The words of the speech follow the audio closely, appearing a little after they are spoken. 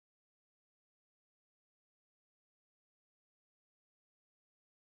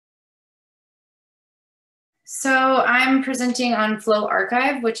So I'm presenting on Flow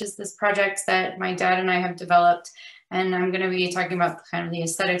Archive, which is this project that my dad and I have developed. And I'm going to be talking about kind of the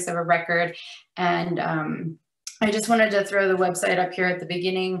aesthetics of a record. And I just wanted to throw the website up here at the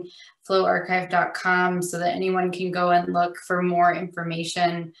beginning, flowarchive.com, so that anyone can go and look for more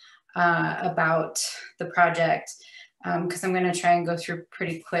information about the project. Because I'm going to try and go through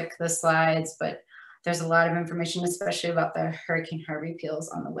pretty quick the slides, but there's a lot of information, especially about the Hurricane Harvey peels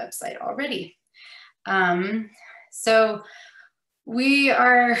on the website already. So we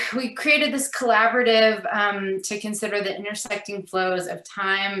created this collaborative to consider the intersecting flows of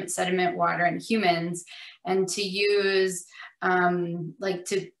time, sediment, water, and humans, and to use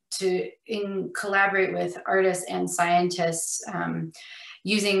collaborate with artists and scientists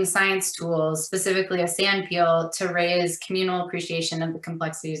using science tools, specifically a sand peel, to raise communal appreciation of the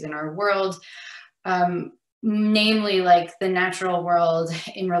complexities in our world. Namely, like the natural world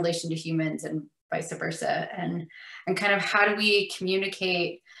in relation to humans and vice versa, and kind of how do we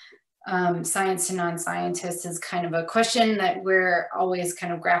communicate science to non-scientists is kind of a question that we're always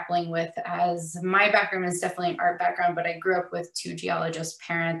kind of grappling with. As my background is definitely an art background, but I grew up with two geologist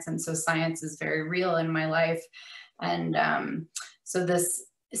parents, and so science is very real in my life. And so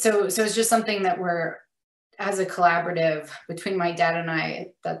it's just something that we're, as a collaborative between my dad and I,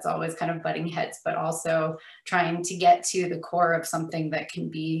 that's always kind of butting heads, but also trying to get to the core of something that can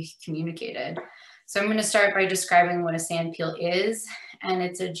be communicated. So I'm going to start by describing what a sand peel is, and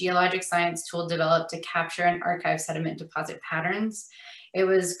it's a geologic science tool developed to capture and archive sediment deposit patterns. It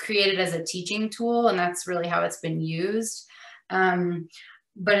was created as a teaching tool, and that's really how it's been used.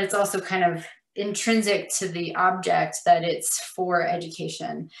 But it's also kind of intrinsic to the object that it's for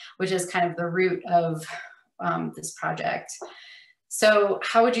education, which is kind of the root of this project. So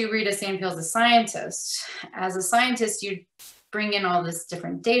how would you read a sand peel as a scientist? As a scientist, you bring in all this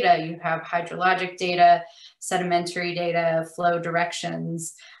different data. You have hydrologic data, sedimentary data, flow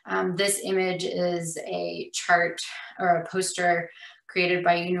directions. This image is a chart or a poster created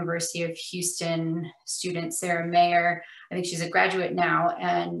by University of Houston student Sarah Mayer. I think she's a graduate now,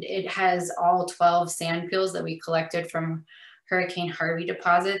 and it has all 12 sand peels that we collected from Hurricane Harvey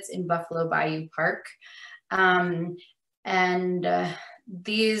deposits in Buffalo Bayou Park.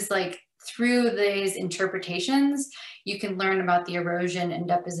 Through these interpretations, you can learn about the erosion and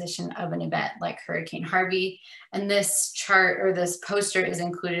deposition of an event like Hurricane Harvey. And this chart or this poster is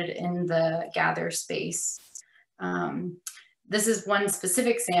included in the gather space. This is one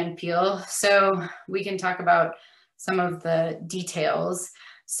specific sand peel, so we can talk about some of the details.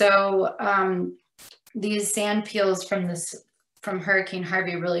 So these sand peels from Hurricane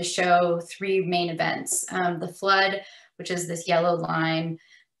Harvey really show three main events. The flood, which is this yellow line,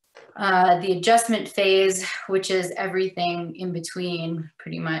 the adjustment phase, which is everything in between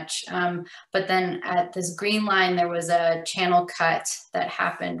pretty much. But then at this green line, there was a channel cut that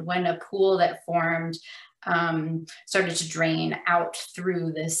happened when a pool that formed started to drain out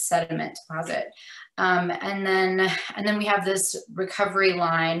through this sediment deposit. And then we have this recovery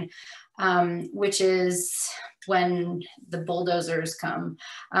line, which is when the bulldozers come,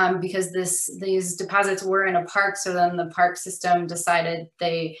 because these deposits were in a park. So then the park system decided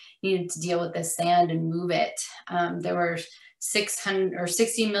they needed to deal with this sand and move it. There were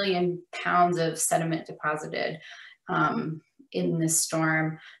 60 million pounds of sediment deposited in this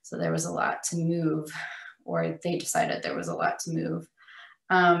storm. So there was a lot to move, or they decided there was a lot to move.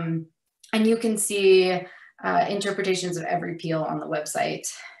 And you can see interpretations of every peel on the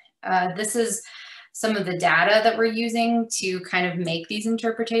website. This is some of the data that we're using to kind of make these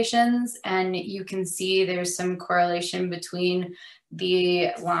interpretations. And you can see there's some correlation between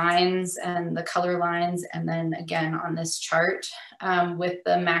the lines and the color lines. And then again, on this chart, with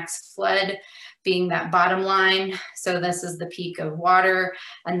the max flood being that bottom line. So this is the peak of water.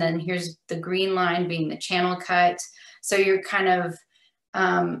 And then here's the green line being the channel cut. So you're kind of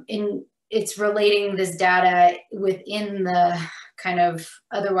it's relating this data within the kind of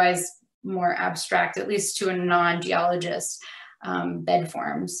otherwise more abstract, at least to a non-geologist, bed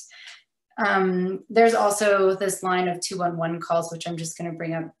forms. There's also this line of 211 calls, which I'm just going to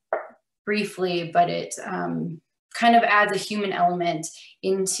bring up briefly, but it kind of adds a human element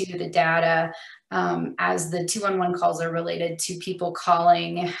into the data, as the 211 calls are related to people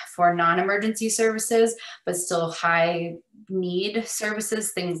calling for non-emergency services, but still high need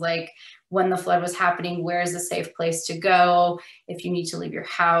services, things like when the flood was happening, where is a safe place to go? If you need to leave your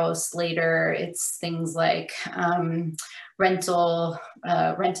house later, it's things like rent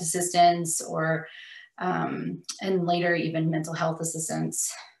assistance, or and later even mental health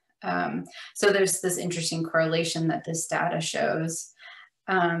assistance. So there's this interesting correlation that this data shows.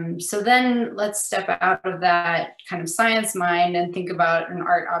 So then let's step out of that kind of science mind and think about an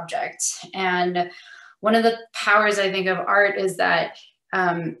art object. And one of the powers I think of art is that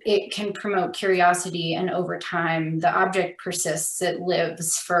it can promote curiosity, and over time the object persists, it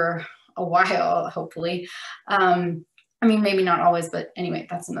lives for a while, hopefully. I mean, maybe not always, but anyway,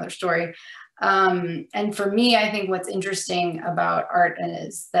 that's another story. And for me, I think what's interesting about art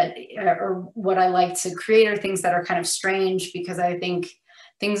is that, or what I like to create, are things that are kind of strange, because I think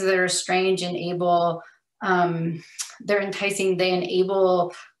things that are strange enable, they're enticing, they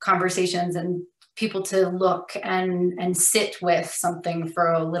enable conversations and people to look and sit with something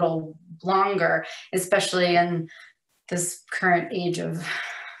for a little longer, especially in this current age of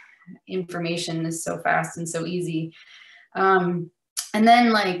information is so fast and so easy. And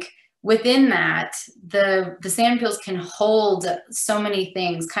then like within that, the sand peels can hold so many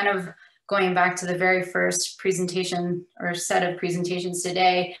things, kind of going back to the very first presentation or set of presentations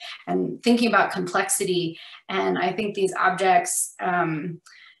today and thinking about complexity. And I think these objects,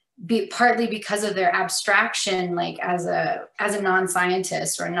 partly because of their abstraction, like as a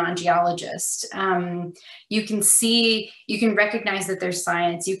non-scientist or a non-geologist, you can recognize that there's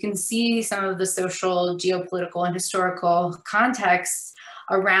science. You can see some of the social, geopolitical, and historical contexts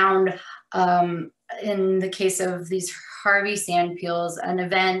around, in the case of these Harvey sand peels, an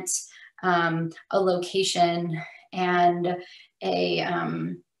event, a location, and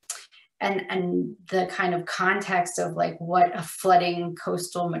and the kind of context of like what a flooding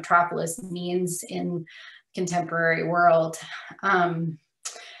coastal metropolis means in contemporary world.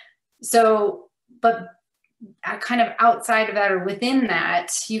 So, but kind of outside of that or within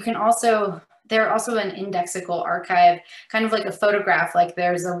that, you can also, they're also an indexical archive, kind of like a photograph, like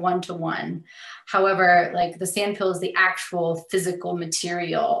there's a one-to-one. However, like the sand peel is the actual physical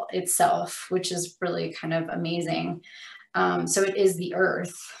material itself, which is really kind of amazing. So it is the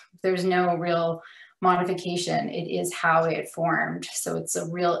earth. There's no real modification. It is how it formed. So it's a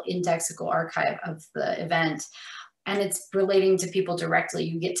real indexical archive of the event. And it's relating to people directly.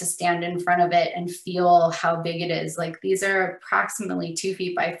 You get to stand in front of it and feel how big it is. Like these are approximately 2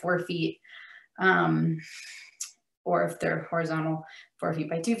 feet by 4 feet. Or if they're horizontal, 4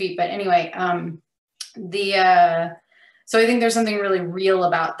 feet by 2 feet. But anyway, so I think there's something really real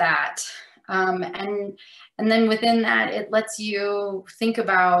about that. And then within that, it lets you think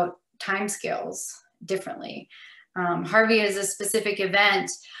about timescales differently. Harvey is a specific event,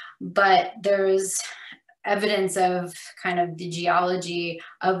 but there's evidence of kind of the geology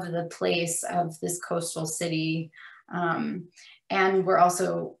of the place of this coastal city. And we're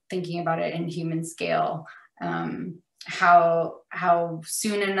also thinking about it in human scale. How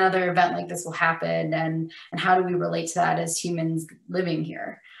soon another event like this will happen, and how do we relate to that as humans living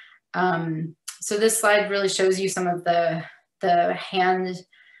here? So this slide really shows you some of the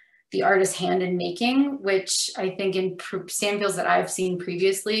artist's hand in making, which I think in sand peels that I've seen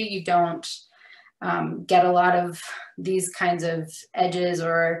previously, you don't get a lot of these kinds of edges,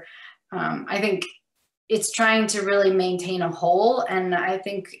 or I think it's trying to really maintain a whole. And I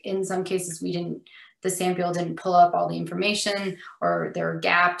think in some cases the sand peel didn't pull up all the information, or there were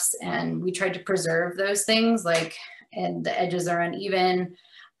gaps, and we tried to preserve those things, like, and the edges are uneven.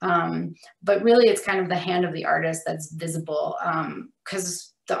 But really it's kind of the hand of the artist that's visible,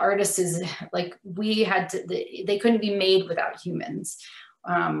 because the artist is like, they couldn't be made without humans.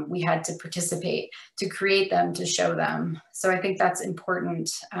 We had to participate to create them, to show them. So I think that's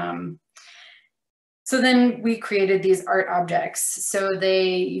important. So then we created these art objects. So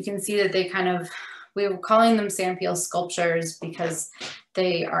you can see that they kind of, we were calling them sand peel sculptures because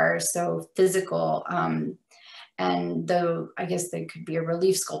they are so physical. And though I guess they could be a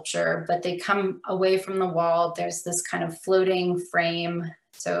relief sculpture, but they come away from the wall. There's this kind of floating frame.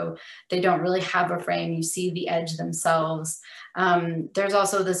 So they don't really have a frame. You see the edge themselves. There's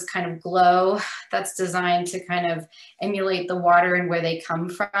also this kind of glow that's designed to kind of emulate the water and where they come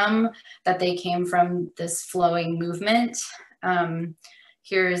from, that they came from this flowing movement.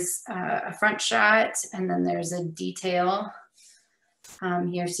 Here's a front shot, and then there's a detail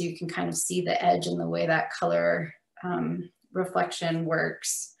here, so you can kind of see the edge and the way that color reflection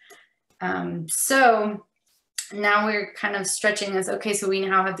works. So now we're kind of stretching this. Okay, so we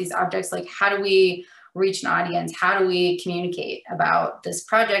now have these objects, like how do we reach an audience? How do we communicate about this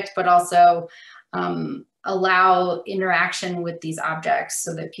project, but also allow interaction with these objects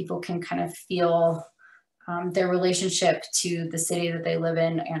so that people can kind of feel their relationship to the city that they live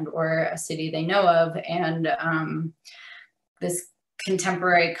in, and or a city they know of, and this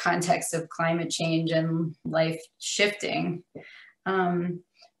contemporary context of climate change and life shifting.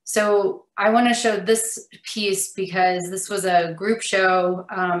 So I want to show this piece because this was a group show.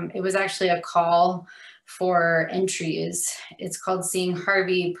 It was actually a call for entries. It's called Seeing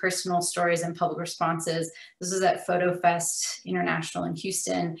Harvey, Personal Stories and Public Responses. This was at Photo Fest International in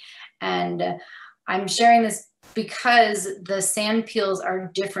Houston. And I'm sharing this because the sand peels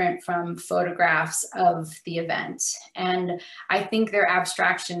are different from photographs of the event. And I think their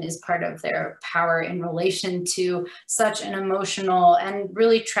abstraction is part of their power in relation to such an emotional and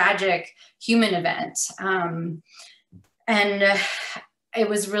really tragic human event. It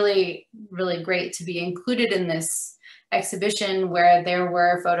was really, really great to be included in this exhibition where there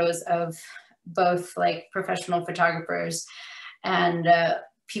were photos of both like professional photographers and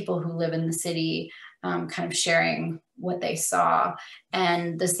people who live in the city kind of sharing what they saw.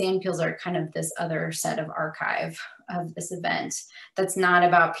 And the sand peels are kind of this other set of archive of this event that's not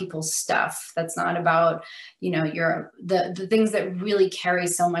about people's stuff. That's not about, you know, the things that really carry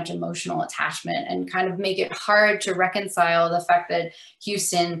so much emotional attachment and kind of make it hard to reconcile the fact that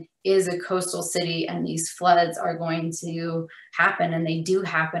Houston is a coastal city and these floods are going to happen, and they do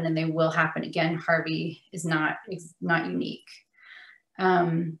happen and they will happen again. Harvey is not unique.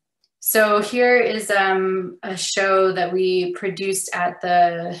 So here is a show that we produced at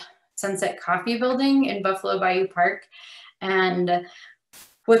the Sunset Coffee Building in Buffalo Bayou Park. And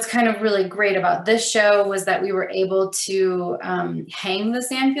what's kind of really great about this show was that we were able to hang the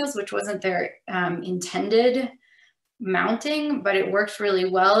sand peels, which wasn't their intended mounting, but it worked really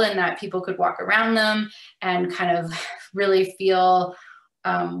well in that people could walk around them and kind of really feel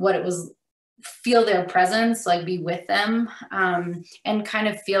what it was, feel their presence, like be with them, and kind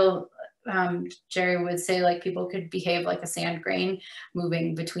of feel, Jerry would say, like people could behave like a sand grain,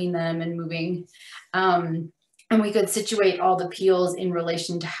 moving between them and moving. And we could situate all the peels in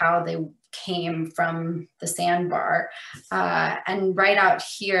relation to how they came from the sandbar. And right out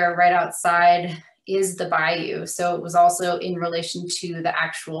here, right outside, is the bayou. So it was also in relation to the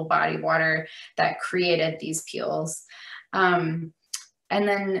actual body water that created these peels. And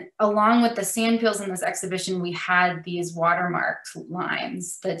then along with the sand peels in this exhibition, we had these watermark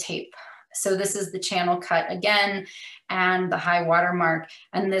lines, the tape. So this is the channel cut again, and the high watermark.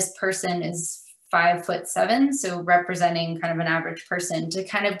 And this person is 5'7", so representing kind of an average person, to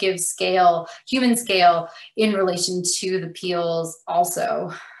kind of give scale, human scale, in relation to the peels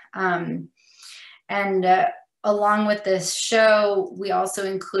also. Along with this show, we also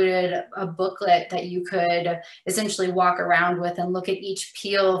included a booklet that you could essentially walk around with and look at each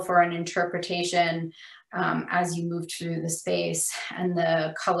peel for an interpretation as you moved through the space. And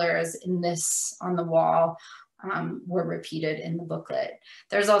the colors in this on the wall were repeated in the booklet.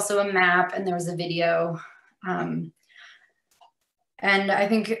 There's also a map and there was a video. And I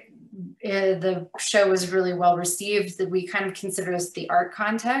think the show was really well received, that we kind of consider this the art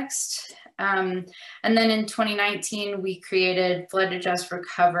context. And then in 2019, we created Flood Adjust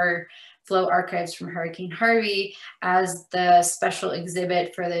Recover Flow Archives from Hurricane Harvey as the special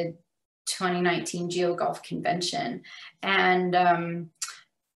exhibit for the 2019 GeoGulf Convention. And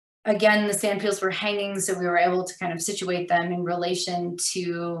again, the sand peels were hanging, so we were able to kind of situate them in relation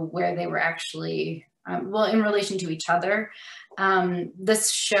to where they were actually, well, in relation to each other.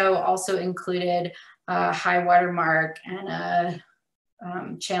 This show also included a high watermark and a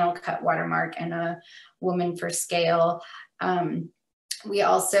channel cut watermark and a woman for scale. We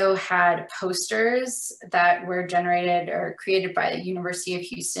also had posters that were generated or created by the University of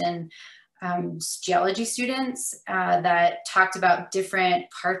Houston geology students that talked about different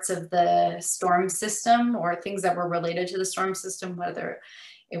parts of the storm system or things that were related to the storm system, whether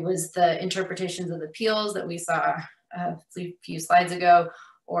it was the interpretations of the peels that we saw a few slides ago,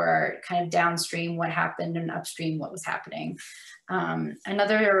 or kind of downstream what happened and upstream what was happening.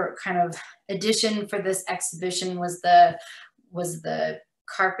 Another kind of addition for this exhibition was the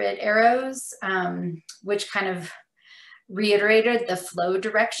carpet arrows, which kind of reiterated the flow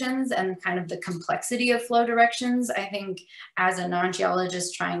directions and kind of the complexity of flow directions. I think as a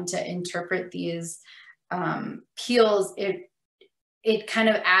non-geologist trying to interpret these peels, it kind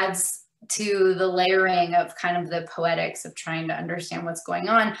of adds to the layering of kind of the poetics of trying to understand what's going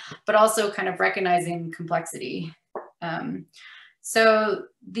on, but also kind of recognizing complexity. So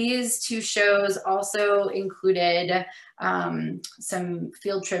these two shows also included some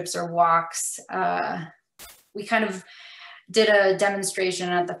field trips or walks. We kind of did a demonstration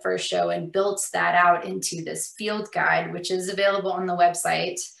at the first show and built that out into this field guide, which is available on the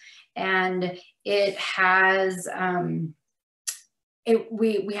website. And it has,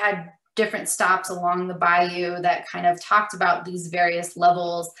 we had different stops along the bayou that kind of talked about these various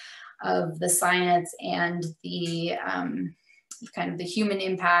levels of the science and the kind of the human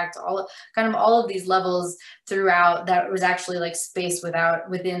impact, all of these levels throughout that was actually like space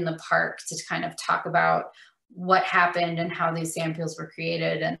within the park to kind of talk about what happened and how these sandpills were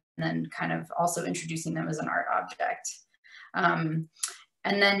created, and then kind of also introducing them as an art object.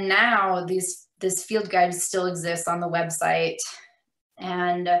 And then now this field guide still exists on the website,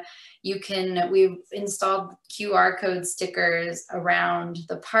 and we've installed QR code stickers around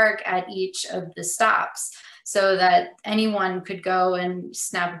the park at each of the stops so that anyone could go and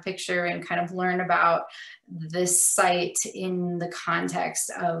snap a picture and kind of learn about this site in the context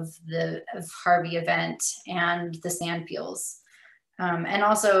of the Harvey event and the sandpills. And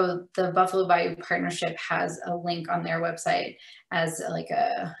also the Buffalo Bayou Partnership has a link on their website as like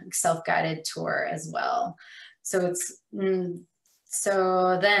a self-guided tour as well. So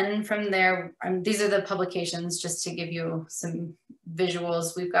so then from there, these are the publications just to give you some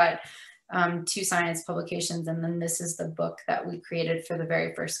visuals. We've got 2 science publications, and then this is the book that we created for the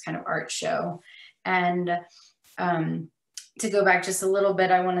very first kind of art show. And to go back just a little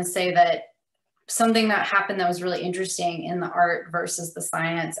bit, I want to say that something that happened that was really interesting in the art versus the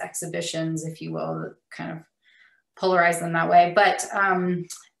science exhibitions, if you will, kind of polarize them that way. But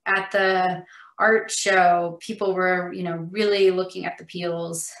at the art show, people were, really looking at the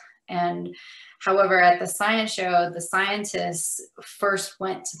peels. And however, at the science show, the scientists first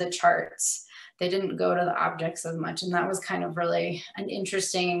went to the charts. They didn't go to the objects as much. And that was kind of really an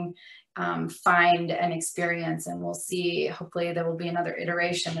interesting find and experience. And we'll see, hopefully there will be another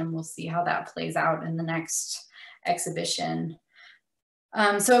iteration, and we'll see how that plays out in the next exhibition.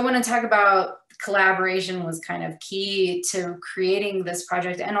 So I want to talk about collaboration was kind of key to creating this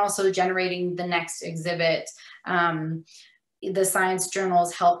project and also generating the next exhibit. The science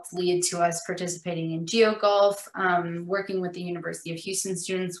journals helped lead to us participating in GeoGolf. Working with the University of Houston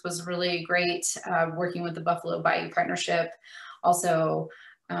students was really great. Working with the Buffalo Bayou Partnership. Also,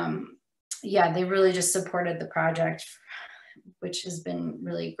 yeah, they really just supported the project, which has been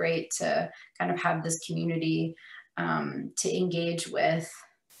really great to kind of have this community to engage with.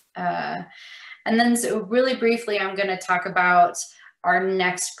 And then so really briefly, I'm going to talk about our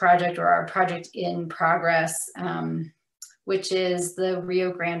next project, or our project in progress, which is the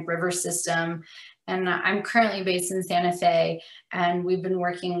Rio Grande River system. And I'm currently based in Santa Fe, and we've been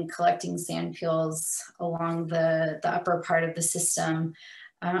working collecting sandpills along the upper part of the system.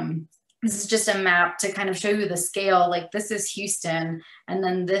 This is just a map to kind of show you the scale. Like, this is Houston, and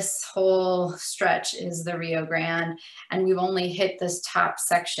then this whole stretch is the Rio Grande, and we've only hit this top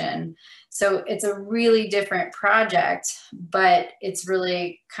section. So it's a really different project, but it's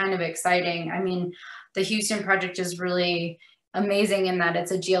really kind of exciting. I mean, the Houston project is really amazing in that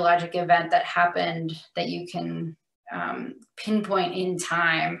it's a geologic event that happened that you can pinpoint in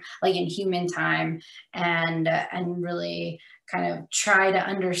time, like in human time, and really kind of try to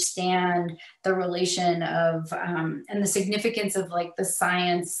understand the relation of and the significance of like the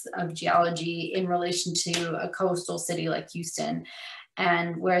science of geology in relation to a coastal city like Houston.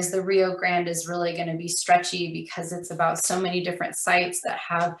 And whereas the Rio Grande is really going to be stretchy because it's about so many different sites that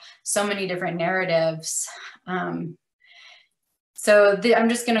have so many different narratives. I'm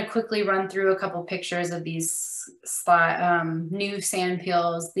just going to quickly run through a couple pictures of these new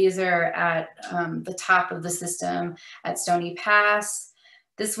sandpills. These are at the top of the system at Stony Pass.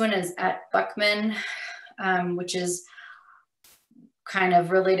 This one is at Buckman, which is kind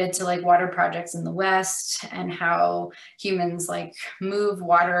of related to like water projects in the West and how humans like move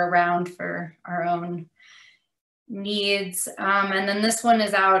water around for our own needs. And then this one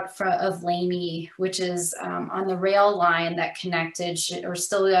is out of Lamy, which is on the rail line that connected, or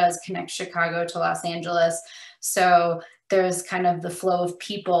still does connect, Chicago to Los Angeles. So there's kind of the flow of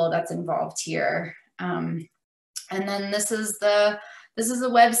people that's involved here. And then this is the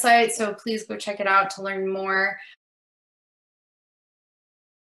website, so please go check it out to learn more.